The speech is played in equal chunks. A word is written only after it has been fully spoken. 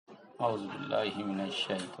আউযুবিল্লাহি মিনাশ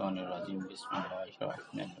শাইতানির রাজিম বিসমিল্লাহির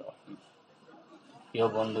রহমানির রহিম। প্রিয়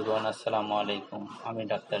বন্ধুগণ, আসসালামু আলাইকুম। আমি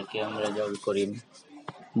ডাক্তার কেএম রেজাউল করিম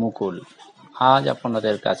মুকুল। আজ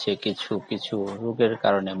আপনাদের কাছে কিছু কিছু রোগের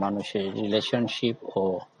কারণে মানুষের রিলেশনশিপ ও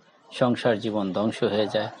সংসার জীবন ধ্বংস হয়ে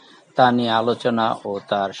যায় তা নিয়ে আলোচনা ও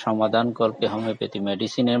তার সমাধানকল্পে হোমিওপ্যাথি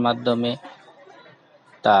মেডিসিনের মাধ্যমে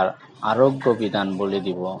তার আরোগ্য বিধান বলে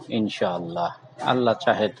দিব ইনশাআল্লাহ। আল্লাহ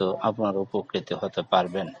চাহে তো আপনারা উপকৃত হতে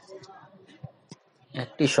পারবেন।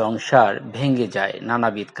 একটি সংসার ভেঙে যায়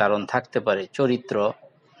নানাবিধ কারণ থাকতে পারে। চরিত্র,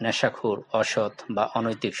 নেশাখোর, অসৎ বা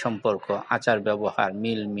অনৈতিক সম্পর্ক, আচার ব্যবহার,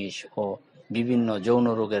 মিলমিশ ও বিভিন্ন যৌন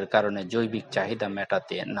রোগের কারণে জৈবিক চাহিদা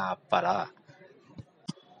মেটাতে না পারা।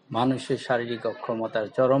 মানুষের শারীরিক অক্ষমতার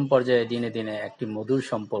চরম পর্যায়ে দিনে দিনে একটি মধুর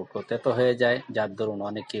সম্পর্ক তেতো হয়ে যায়, যার দরুন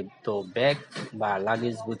অনেকে তো ব্যাগ বা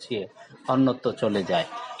লাগেজ গুছিয়ে অন্যত্র চলে যায়।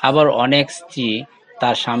 আবার অনেক স্ত্রী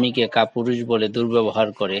তার স্বামীকে কাপুরুষ বলে দুর্ব্যবহার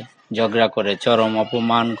করে, ঝগড়া করে, চরম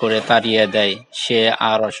অপমান করে তাড়িয়ে দেয়। সে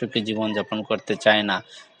আর অসুখী জীবনযাপন করতে চায় না।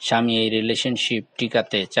 স্বামী এই রিলেশনশিপ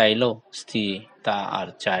টিকাতে চাইলেও স্ত্রী তা আর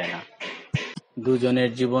চায় না। দুজনের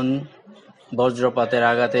জীবন বজ্রপাতের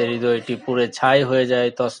আঘাতে হৃদয়টি পুড়ে ছাই হয়ে যায়,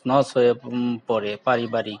 তছনছ হয়ে পড়ে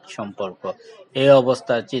পারিবারিক সম্পর্ক। এই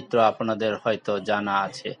অবস্থার চিত্র আপনাদের হয়তো জানা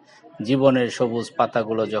আছে। জীবনের সবুজ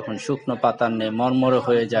পাতাগুলো যখন শুকনো পাতার ন্যায় মরমরে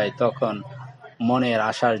হয়ে যায়, তখন মনের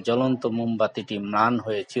আশার জ্বলন্ত মোমবাতিটি ম্লান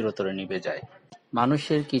হয়ে চিরতরে নিভে যায়।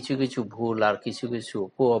 মানুষের কিছু কিছু ভুল আর কিছু কিছু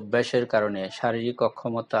কুঅভ্যাসের কারণে শারীরিক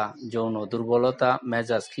অক্ষমতা, যৌন দুর্বলতা,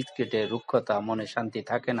 মেজাজ খিটখিটে, রুক্ষতা, মনে শান্তি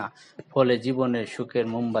থাকে না, ফলে জীবনের সুখের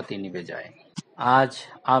মোমবাতি নিভে যায়। আজ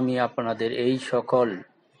আমি আপনাদের এই সকল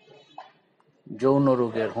যৌন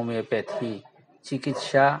রোগের হোমিওপ্যাথি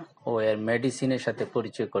চিকিৎসা ও এর মেডিসিনের সাথে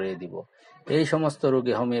পরিচয় করিয়ে দিব। এই সমস্ত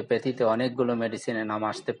রোগে হোমিওপ্যাথিতে অনেকগুলো মেডিসিনের নাম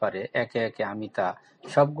আসতে পারে। একে একে আমি তা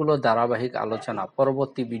সবগুলো ধারাবাহিক আলোচনা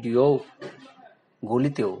পরবর্তী ভিডিও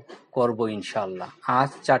গুলিতেও করব ইনশাআল্লাহ।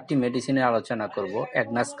 আজ 4টি মেডিসিনের আলোচনা করব: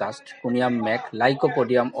 অ্যাগনাস কাস্ট, কুনিয়াম ম্যাক,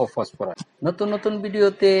 লাইকোপোডিয়াম ও ফসফরাস। নতুন নতুন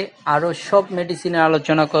ভিডিওতে আরো সব মেডিসিনের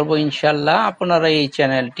আলোচনা করব ইনশাআল্লাহ। আপনারা এই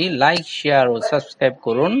চ্যানেলটি লাইক, শেয়ার ও সাবস্ক্রাইব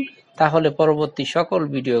করুন, তাহলে পরবর্তী সকল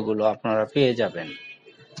ভিডিওগুলো আপনারা পেয়ে যাবেন।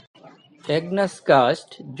 অ্যাগনাস কাস্ট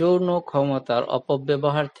যৌন ক্ষমতার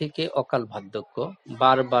অপব্যবহার থেকে অকাল বার্ধক্য,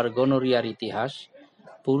 বারবার গনোরিয়ার ইতিহাস,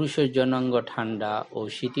 পুরুষের যৌনাঙ্গ ঠান্ডা ও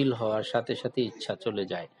শিথিল হওয়ার সাথে সাথে ইচ্ছা চলে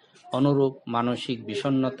যায়, অনুরূপ মানসিক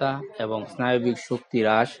বিষণ্ণতা এবং স্নায়বিক শক্তি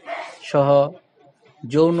হ্রাস সহ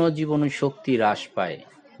যৌন জীবন শক্তি হ্রাস পায়,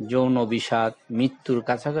 যৌন বিষাদ, মৃত্যুর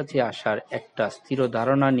কাছাকাছি আসার একটা স্থির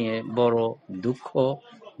ধারণা নিয়ে বড় দুঃখ,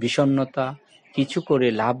 বিষণ্ণতা, কিছু করে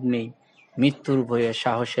লাভ নেই, মৃত্যুর ভয়ে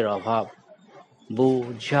সাহসের অভাব,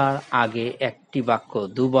 বোঝার আগে একটি বাক্য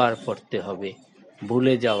দুবার পড়তে হবে,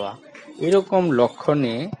 ভুলে যাওয়া, এরকম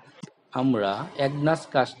লক্ষণে আমরা অ্যাগনাস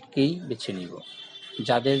কাস্টকেই বেছে নিব।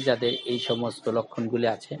 যাদের যাদের এই সমস্ত লক্ষণগুলি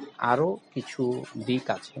আছে, আরও কিছু দিক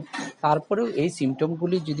আছে, তারপরেও এই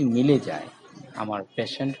সিমটমগুলি যদি মিলে যায় আমার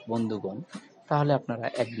পেশেন্ট বন্ধুগণ, তাহলে আপনারা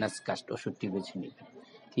অ্যাগনাস কাস্ট ওষুধটি বেছে নেবেন।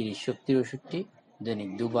 30 শক্তির ওষুধটি দৈনিক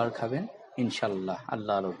 2 বার খাবেন, ইনশাল্লাহ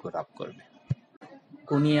আল্লাহ আরোগ্য লাভ করবে।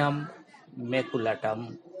 কুনিয়াম ম্যাকুলাটাম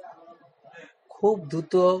খুব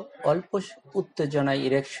দ্রুত, অল্প উত্তেজনায়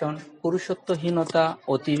ইরেকশন, পুরুষত্বহীনতা,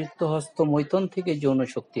 অতিরিক্ত হস্তমৈথুন থেকে যৌন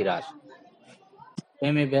শক্তি হ্রাস,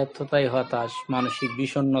 প্রেমে ব্যর্থতায় হতাশ, মানসিক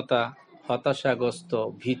বিষণ্ণতা, হতাশাগ্রস্ত,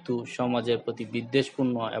 ভীতু, সমাজের প্রতি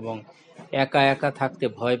বিদ্বেষপূর্ণ এবং একা একা থাকতে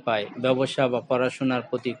ভয় পায়, ব্যবসা বা পড়াশোনার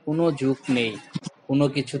প্রতি কোনো ঝোঁক নেই, কোনো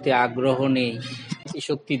কিছুতে আগ্রহ নেই,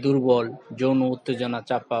 স্মৃতিশক্তি দুর্বল, যৌন উত্তেজনা,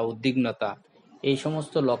 চাপা, উদ্বিগ্নতা, এই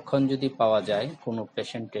সমস্ত লক্ষণ যদি পাওয়া যায় কোনো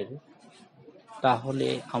পেশেন্টের, তাহলে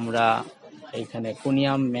আমরা এখানে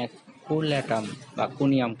কুনিয়াম ম্যাকুলাটাম বা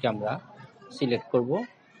কুনিয়ামকে আমরা সিলেক্ট করব।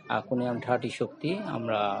 আর কুনিয়াম 30 শক্তি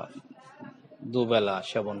আমরা দুবেলা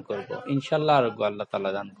সেবন করব, ইনশাল্লাহ আরোগ্য আল্লাহ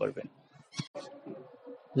তাআলা দান করবেন।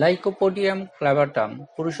 লাইকোপোডিয়াম ক্লাভাটাম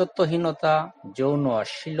পুরুষত্বহীনতা, যৌন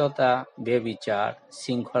অশ্লীলতা, ব্যভিচার,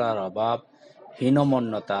 শৃঙ্খলার অভাব,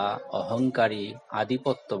 হীনমন্যতা, অহংকারী,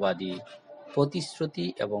 আধিপত্যবাদী, প্রতিশ্রুতি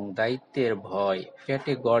এবং দায়িত্বের ভয়,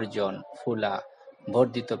 পেটে গর্জন, ফুলা,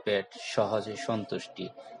 বর্ধিত পেট, সহজে সন্তুষ্টি,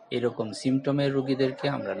 এরকম সিমটমের রোগীদেরকে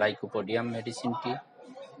আমরা লাইকোপোডিয়াম মেডিসিনটি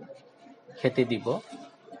খেতে দিব।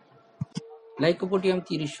 লাইকোপোডিয়াম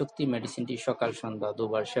 30 শক্তি মেডিসিনটি সকাল সন্ধ্যা 2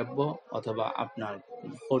 বার সেব্য, অথবা আপনার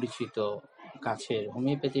পরিচিত কাছের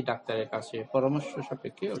হোমিওপ্যাথি ডাক্তারের কাছে পরামর্শ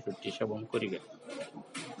সাপেক্ষে ওষুধটি সেবন করিবেন,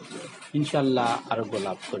 ইনশাল্লাহ আরোগ্য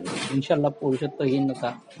লাভ করবেন, ইনশাল্লাহ পুরুষত্বহীনতা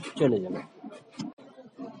চলে যাবে।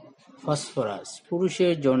 ফসফরাস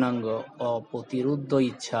পুরুষের যৌনাঙ্গ, অপ্রতিরোধ্য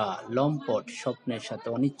ইচ্ছা, লম্পট স্বপ্নের সাথে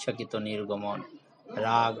অনিচ্ছাকৃত নির্গমন,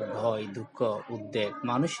 রাগ, ভয়, দুঃখ, উদ্বেগ,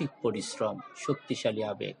 মানসিক পরিশ্রম, শক্তিশালী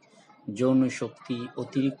আবেগ, যৌন শক্তি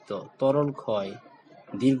অতিরিক্ত, তরল ক্ষয়,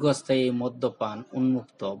 দীর্ঘস্থায়ী মদ্যপান,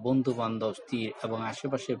 উন্মুক্ত, বন্ধু-বান্ধব স্থির এবং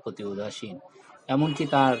আশেপাশের প্রতি উদাসীন, এমনকি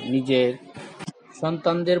তার নিজের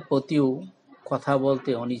সন্তানদের প্রতিও কথা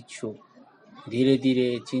বলতে অনিচ্ছুক, ধীরে ধীরে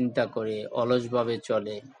চিন্তা করে, অলসভাবে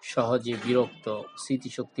চলে, সহজে বিরক্ত,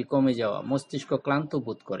 স্মৃতিশক্তি কমে যাওয়া, মস্তিষ্ক ক্লান্ত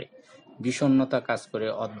বোধ করে, বিষণ্ণতা কাজ করে,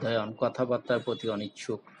 অধ্যয়ন, কথাবার্তার প্রতি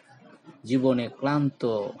অনিচ্ছুক, জীবনে ক্লান্ত,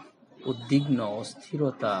 উদ্বিগ্ন,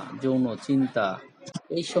 অস্থিরতা, যৌন চিন্তা,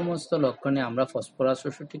 এই সমস্ত লক্ষণে আমরা ফসফরাস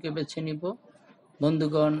ওষুধটিকে বেছে নিব।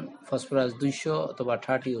 বন্ধুগণ, ফসফরাস 200 অথবা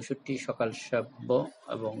 30 ওষুধটি সকাল সেব্য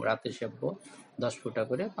এবং রাতে সেব্য 10 ফোঁটা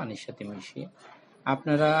করে পানির সাথে মিশিয়ে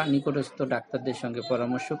আপনারা নিকটস্থ ডাক্তারদের সঙ্গে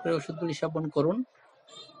পরামর্শ করে ওষুধগুলি সেবন করুন,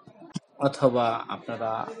 অথবা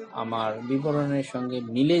আপনারা আমার বিবরণের সঙ্গে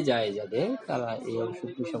মিলে যায় যাদের, তারা এই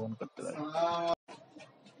ওষুধটি সেবন করতে পারেন।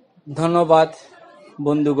 ধন্যবাদ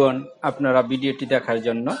বন্ধুগণ আপনারা ভিডিওটি দেখার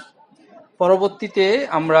জন্য। পরবর্তীতে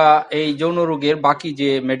আমরা এই যৌন রোগের বাকি যে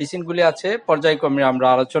মেডিসিনগুলি আছে পর্যায়ক্রমে আমরা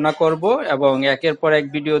আলোচনা করব এবং একের পর এক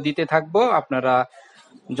ভিডিও দিতে থাকব। আপনারা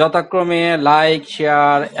যথাক্রমে লাইক,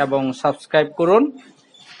 শেয়ার এবং সাবস্ক্রাইব করুন।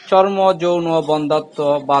 চর্ম, যৌন, বন্ধ্যাত্ব,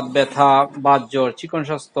 বাত ব্যথা, বাত জ্বর, চিকন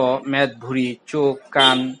স্বাস্থ্য, মেদ ভুঁড়ি, চোখ,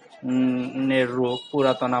 কানের রোগ,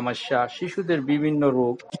 পুরাতন আমাশা, শিশুদের বিভিন্ন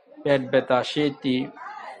রোগ, পেট ব্যথা, সেতি,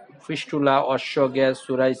 ফিস্টুলা, অশ্ব, গ্যাস,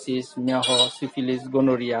 সোরাইসিস, মেহ, সিফিলিস,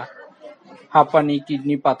 গোনোরিয়া, হাঁপানি,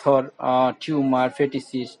 কিডনি পাথর, টিউমার,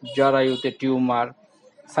 ফেটিসিস, জরায়ুতে টিউমার,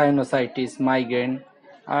 সাইনোসাইটিস, মাইগ্রেন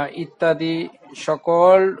ইত্যাদি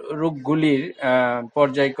সকল রোগগুলির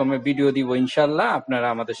পর্যায়ক্রমে ভিডিও দিব ইনশাল্লাহ। আপনারা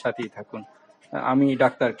আমাদের সাথেই থাকুন। আমি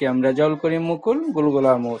ডাক্তার KM রেজাউল করিম মুকুল,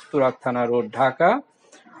 গুলগুলার মোড়, তুরাগ থানা রোড, ঢাকা।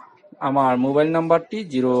 আমার মোবাইল নাম্বারটি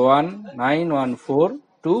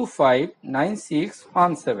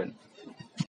 019142596117।